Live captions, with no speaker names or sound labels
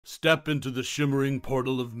Step into the shimmering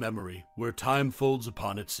portal of memory where time folds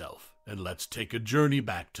upon itself, and let's take a journey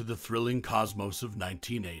back to the thrilling cosmos of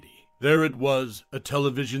 1980. There it was, a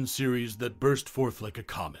television series that burst forth like a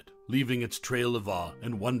comet, leaving its trail of awe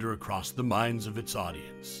and wonder across the minds of its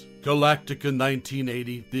audience. Galactica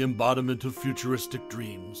 1980, the embodiment of futuristic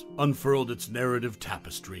dreams, unfurled its narrative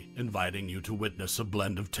tapestry, inviting you to witness a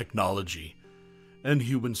blend of technology and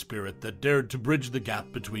human spirit that dared to bridge the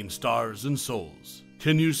gap between stars and souls.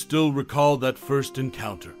 Can you still recall that first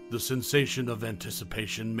encounter, the sensation of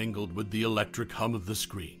anticipation mingled with the electric hum of the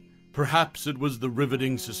screen? Perhaps it was the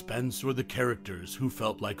riveting suspense or the characters who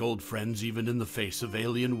felt like old friends even in the face of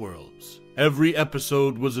alien worlds. Every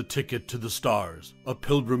episode was a ticket to the stars, a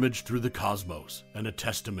pilgrimage through the cosmos, and a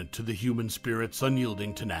testament to the human spirit's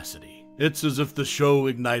unyielding tenacity. It's as if the show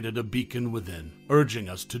ignited a beacon within, urging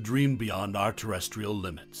us to dream beyond our terrestrial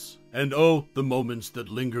limits. And oh, the moments that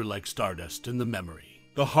linger like stardust in the memory.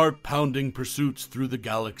 The heart-pounding pursuits through the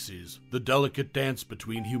galaxies, the delicate dance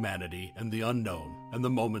between humanity and the unknown, and the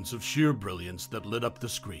moments of sheer brilliance that lit up the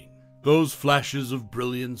screen. Those flashes of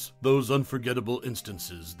brilliance, those unforgettable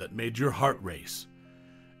instances that made your heart race,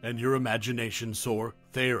 and your imagination soar,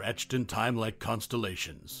 they are etched in time like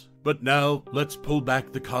constellations. But now, let's pull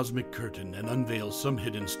back the cosmic curtain and unveil some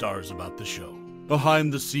hidden stars about the show.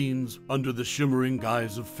 Behind the scenes, under the shimmering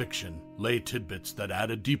guise of fiction, lay tidbits that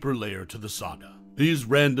add a deeper layer to the saga. These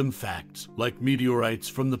random facts, like meteorites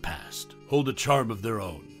from the past, hold a charm of their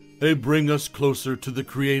own. They bring us closer to the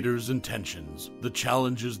creators' intentions, the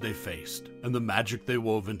challenges they faced, and the magic they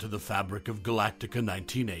wove into the fabric of Galactica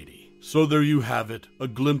 1980. So there you have it, a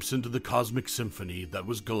glimpse into the cosmic symphony that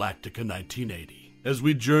was Galactica 1980. As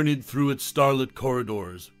we journeyed through its starlit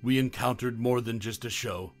corridors, we encountered more than just a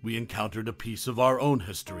show. We encountered a piece of our own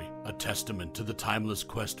history, a testament to the timeless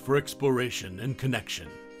quest for exploration and connection.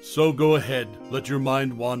 So go ahead, let your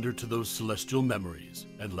mind wander to those celestial memories,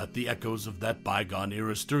 and let the echoes of that bygone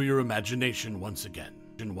era stir your imagination once again.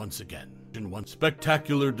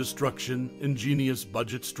 Spectacular destruction, ingenious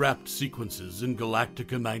budget-strapped sequences in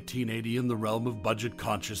Galactica 1980 in the realm of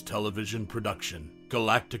budget-conscious television production.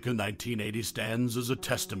 Galactica 1980 stands as a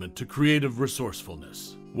testament to creative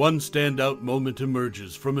resourcefulness. One standout moment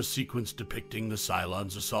emerges from a sequence depicting the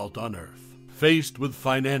Cylons' assault on Earth. Faced with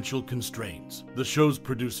financial constraints, the show's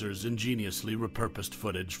producers ingeniously repurposed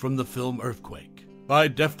footage from the film Earthquake. By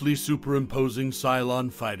deftly superimposing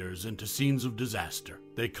Cylon fighters into scenes of disaster,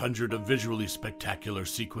 they conjured a visually spectacular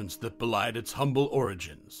sequence that belied its humble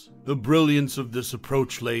origins. The brilliance of this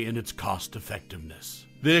approach lay in its cost-effectiveness.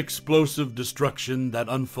 The explosive destruction that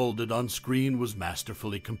unfolded on screen was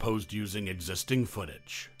masterfully composed using existing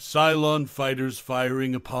footage. Cylon fighters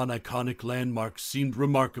firing upon iconic landmarks seemed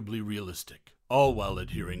remarkably realistic, all while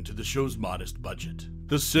adhering to the show's modest budget.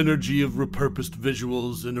 The synergy of repurposed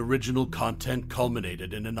visuals and original content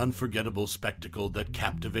culminated in an unforgettable spectacle that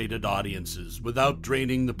captivated audiences without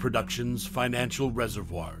draining the production's financial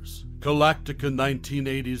reservoirs. Galactica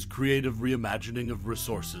 1980's creative reimagining of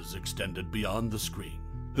resources extended beyond the screen.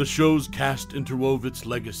 The show's cast interwove its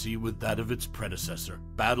legacy with that of its predecessor,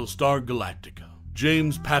 Battlestar Galactica.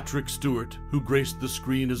 James Patrick Stuart, who graced the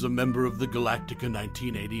screen as a member of the Galactica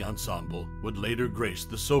 1980 ensemble, would later grace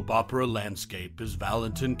the soap opera landscape as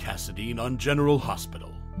Valentin Cassadine on General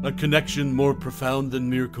Hospital. A connection more profound than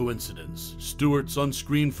mere coincidence, Stuart's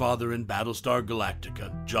on-screen father in Battlestar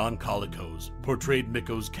Galactica, John Colicos, portrayed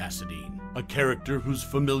Mikos Cassadine, a character whose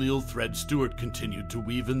familial thread Stuart continued to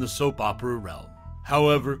weave in the soap opera realm.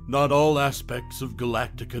 However, not all aspects of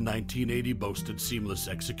Galactica 1980 boasted seamless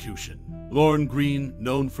execution. Lorne Greene,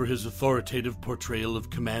 known for his authoritative portrayal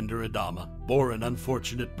of Commander Adama, bore an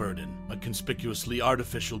unfortunate burden, a conspicuously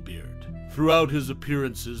artificial beard. Throughout his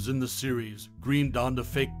appearances in the series, Greene donned a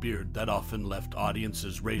fake beard that often left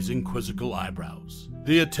audiences raising quizzical eyebrows.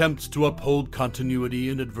 The attempts to uphold continuity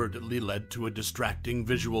inadvertently led to a distracting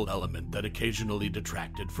visual element that occasionally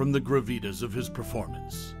detracted from the gravitas of his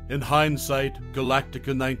performance. In hindsight,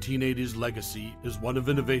 Galactica 1980's legacy is one of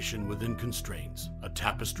innovation within constraints, a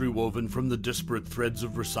tapestry woven from the disparate threads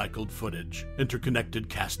of recycled footage, interconnected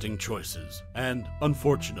casting choices, and,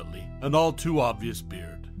 unfortunately, an all-too-obvious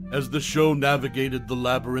beard. As the show navigated the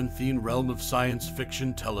labyrinthine realm of science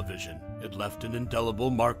fiction television, it left an indelible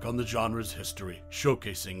mark on the genre's history,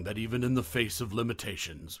 showcasing that even in the face of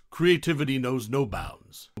limitations, creativity knows no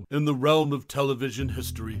bounds. In the realm of television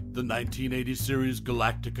history, the 1980 series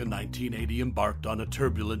Galactica 1980 embarked on a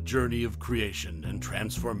turbulent journey of creation and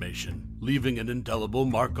transformation, leaving an indelible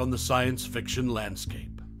mark on the science fiction landscape.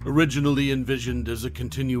 Originally envisioned as a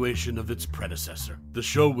continuation of its predecessor, the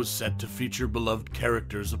show was set to feature beloved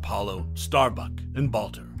characters Apollo, Starbuck, and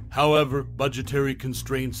Baltar. However, budgetary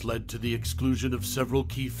constraints led to the exclusion of several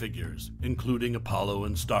key figures, including Apollo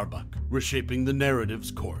and Starbuck, reshaping the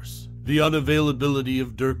narrative's course. The unavailability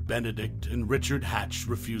of Dirk Benedict and Richard Hatch's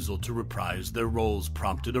refusal to reprise their roles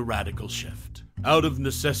prompted a radical shift. Out of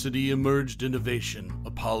necessity emerged innovation.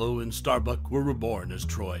 Apollo and Starbuck were reborn as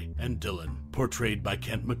Troy and Dillon, portrayed by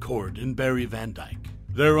Kent McCord and Barry Van Dyke.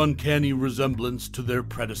 Their uncanny resemblance to their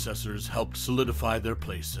predecessors helped solidify their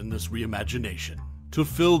place in this reimagination. To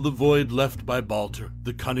fill the void left by Balter,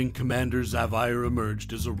 the cunning Commander Xaviar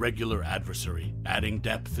emerged as a regular adversary, adding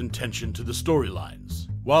depth and tension to the storylines.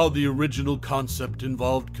 While the original concept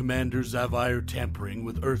involved Commander Xaviar tampering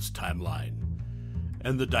with Earth's timeline,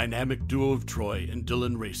 and the dynamic duo of Troy and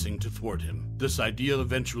Dillon racing to thwart him, this idea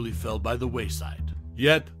eventually fell by the wayside.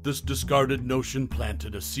 Yet, this discarded notion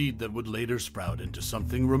planted a seed that would later sprout into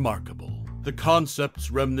something remarkable. The concept's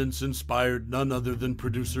remnants inspired none other than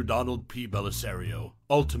producer Donald P. Bellisario,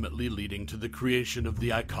 ultimately leading to the creation of the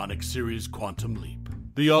iconic series Quantum Leap.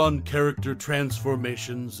 Beyond character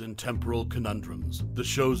transformations and temporal conundrums, the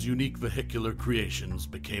show's unique vehicular creations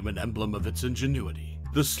became an emblem of its ingenuity.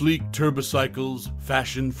 The sleek turbocycles,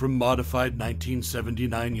 fashioned from modified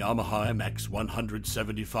 1979 Yamaha MX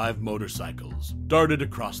 175 motorcycles, darted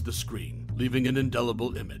across the screen, leaving an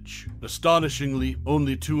indelible image. Astonishingly,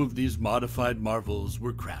 only 2 of these modified marvels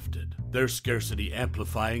were crafted, their scarcity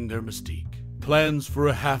amplifying their mystique. Plans for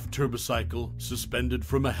a half-turbocycle, suspended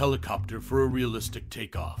from a helicopter for a realistic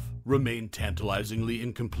takeoff, remained tantalizingly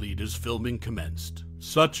incomplete as filming commenced.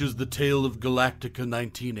 Such is the tale of Galactica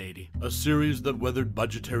 1980, a series that weathered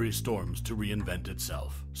budgetary storms to reinvent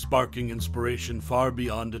itself, sparking inspiration far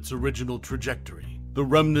beyond its original trajectory. The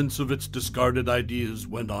remnants of its discarded ideas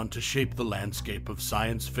went on to shape the landscape of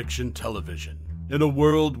science fiction television. In a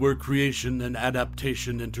world where creation and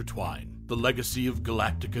adaptation intertwine, the legacy of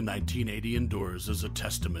Galactica 1980 endures as a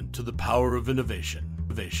testament to the power of innovation.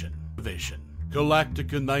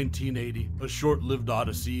 Galactica 1980, a short-lived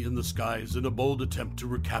odyssey in the skies in a bold attempt to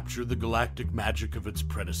recapture the galactic magic of its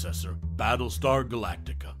predecessor, Battlestar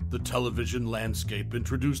Galactica. The television landscape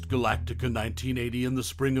introduced Galactica 1980 in the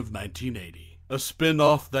spring of 1980. A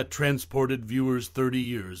spin-off that transported viewers 30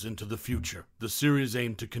 years into the future. The series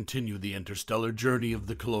aimed to continue the interstellar journey of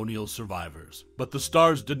the colonial survivors, but the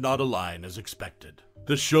stars did not align as expected.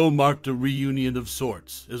 The show marked a reunion of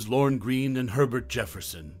sorts, as Lorne Greene and Herbert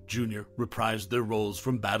Jefferson, Jr. reprised their roles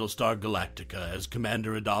from Battlestar Galactica as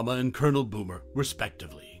Commander Adama and Colonel Boomer,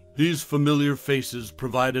 respectively. These familiar faces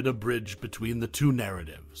provided a bridge between the two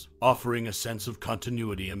narratives, offering a sense of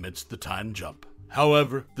continuity amidst the time jump.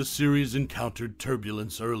 However, the series encountered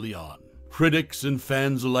turbulence early on. Critics and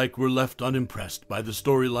fans alike were left unimpressed by the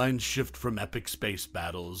storyline's shift from epic space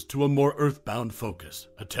battles to a more earthbound focus,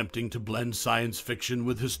 attempting to blend science fiction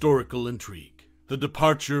with historical intrigue. The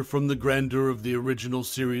departure from the grandeur of the original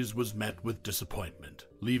series was met with disappointment,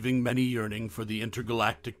 leaving many yearning for the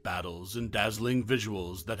intergalactic battles and dazzling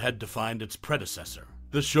visuals that had defined its predecessor.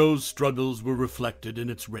 The show's struggles were reflected in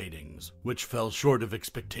its ratings, which fell short of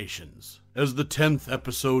expectations. As the 10th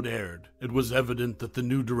episode aired, it was evident that the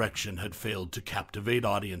new direction had failed to captivate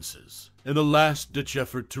audiences. In a last-ditch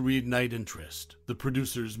effort to reignite interest, the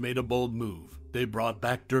producers made a bold move. They brought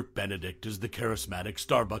back Dirk Benedict as the charismatic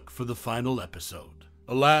Starbuck for the final episode.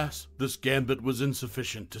 Alas, this gambit was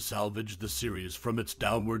insufficient to salvage the series from its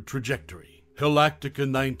downward trajectory. Galactica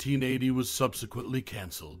 1980 was subsequently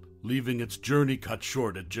canceled, leaving its journey cut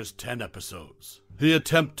short at just 10 episodes. The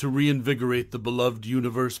attempt to reinvigorate the beloved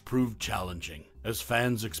universe proved challenging, as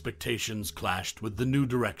fans' expectations clashed with the new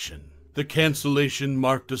direction. The cancellation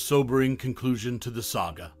marked a sobering conclusion to the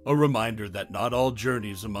saga, a reminder that not all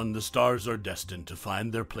journeys among the stars are destined to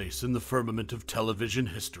find their place in the firmament of television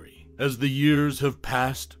history. As the years have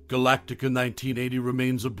passed, Galactica 1980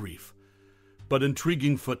 remains a brief, but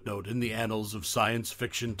intriguing footnote in the annals of science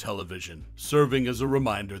fiction television, serving as a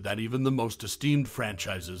reminder that even the most esteemed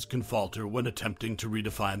franchises can falter when attempting to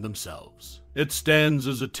redefine themselves. It stands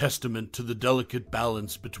as a testament to the delicate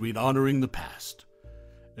balance between honoring the past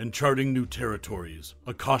and charting new territories,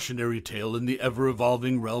 a cautionary tale in the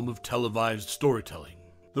ever-evolving realm of televised storytelling.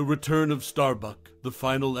 The return of Starbuck, the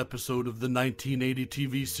final episode of the 1980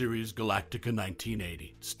 TV series Galactica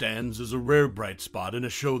 1980, stands as a rare bright spot in a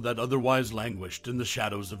show that otherwise languished in the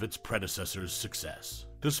shadows of its predecessor's success.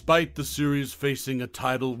 Despite the series facing a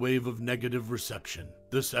tidal wave of negative reception,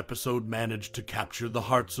 this episode managed to capture the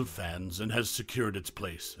hearts of fans and has secured its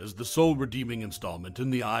place as the sole redeeming installment in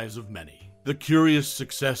the eyes of many. The curious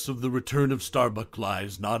success of the return of Starbuck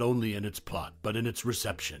lies not only in its plot, but in its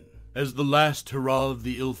reception. As the last hurrah of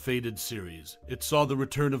the ill-fated series, it saw the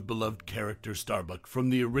return of beloved character Starbuck from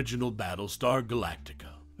the original Battlestar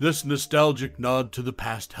Galactica. This nostalgic nod to the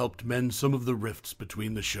past helped mend some of the rifts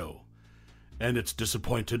between the show and its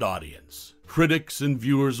disappointed audience. Critics and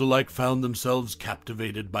viewers alike found themselves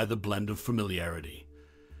captivated by the blend of familiarity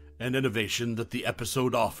and innovation that the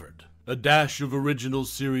episode offered. A dash of original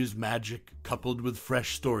series magic, coupled with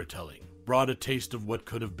fresh storytelling, brought a taste of what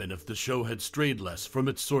could have been if the show had strayed less from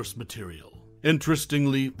its source material.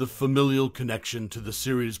 Interestingly, the familial connection to the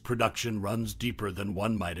series' production runs deeper than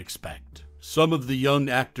one might expect. Some of the young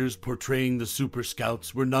actors portraying the Super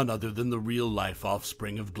Scouts were none other than the real-life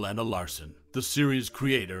offspring of Glenna Larson, the series'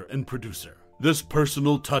 creator and producer. This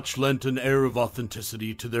personal touch lent an air of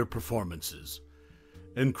authenticity to their performances,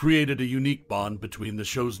 and created a unique bond between the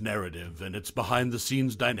show's narrative and its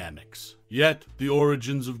behind-the-scenes dynamics. Yet, the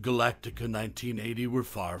origins of Galactica 1980 were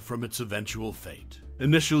far from its eventual fate.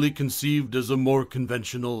 Initially conceived as a more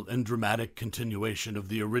conventional and dramatic continuation of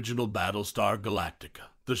the original Battlestar Galactica,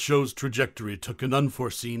 the show's trajectory took an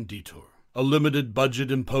unforeseen detour. A limited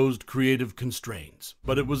budget imposed creative constraints,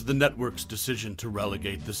 but it was the network's decision to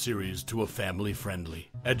relegate the series to a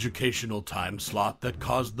family-friendly, educational time slot that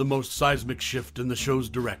caused the most seismic shift in the show's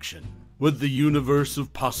direction. With the universe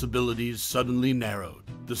of possibilities suddenly narrowed,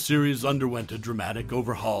 the series underwent a dramatic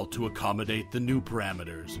overhaul to accommodate the new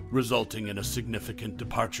parameters, resulting in a significant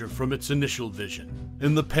departure from its initial vision.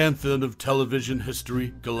 In the pantheon of television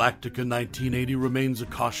history, Galactica 1980 remains a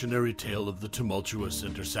cautionary tale of the tumultuous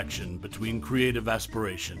intersection between creative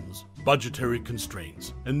aspirations, budgetary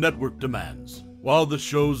constraints, and network demands. While the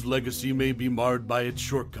show's legacy may be marred by its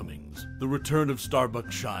shortcomings, the return of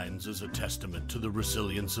Starbuck shines as a testament to the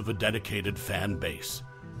resilience of a dedicated fan base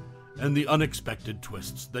and the unexpected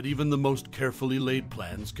twists that even the most carefully laid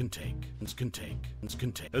plans can take.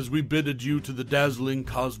 As we bid adieu to the dazzling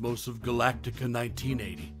cosmos of Galactica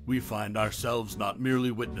 1980, we find ourselves not merely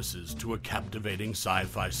witnesses to a captivating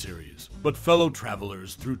sci-fi series, but fellow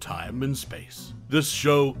travelers through time and space. This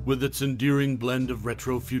show, with its endearing blend of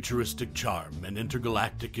retro-futuristic charm and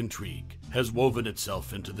intergalactic intrigue, has woven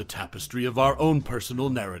itself into the tapestry of our own personal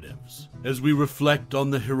narratives. As we reflect on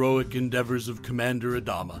the heroic endeavors of Commander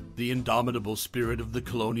Adama, the indomitable spirit of the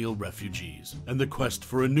colonial refugees, and the quest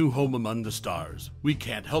for a new home among the stars, we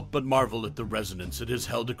can't help but marvel at the resonance it has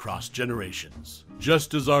held across generations.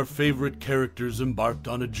 Just as our favorite characters embarked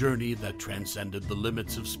on a journey that transcended the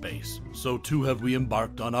limits of space, so too have we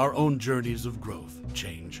embarked on our own journeys of growth,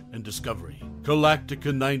 change, and discovery.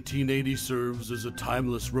 Galactica 1980 serves as a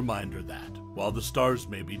timeless reminder that, while the stars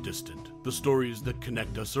may be distant, the stories that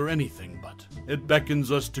connect us are anything but. It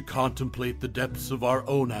beckons us to contemplate the depths of our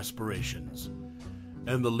own aspirations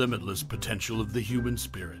and the limitless potential of the human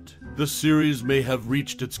spirit. The series may have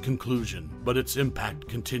reached its conclusion, but its impact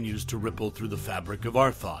continues to ripple through the fabric of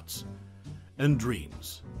our thoughts and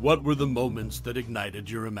dreams. What were the moments that ignited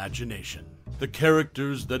your imagination? The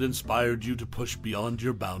characters that inspired you to push beyond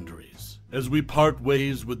your boundaries? As we part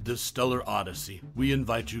ways with this stellar odyssey, we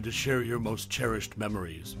invite you to share your most cherished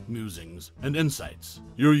memories, musings, and insights.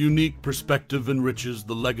 Your unique perspective enriches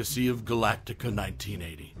the legacy of Galactica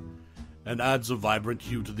 1980 and adds a vibrant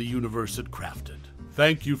hue to the universe it crafted.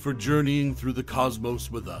 Thank you for journeying through the cosmos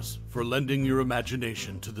with us, for lending your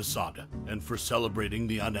imagination to the saga, and for celebrating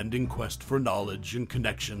the unending quest for knowledge and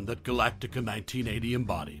connection that Galactica 1980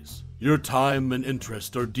 embodies. Your time and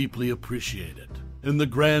interest are deeply appreciated. In the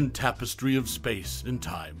grand tapestry of space and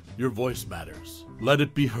time, your voice matters. Let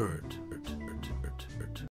it be heard.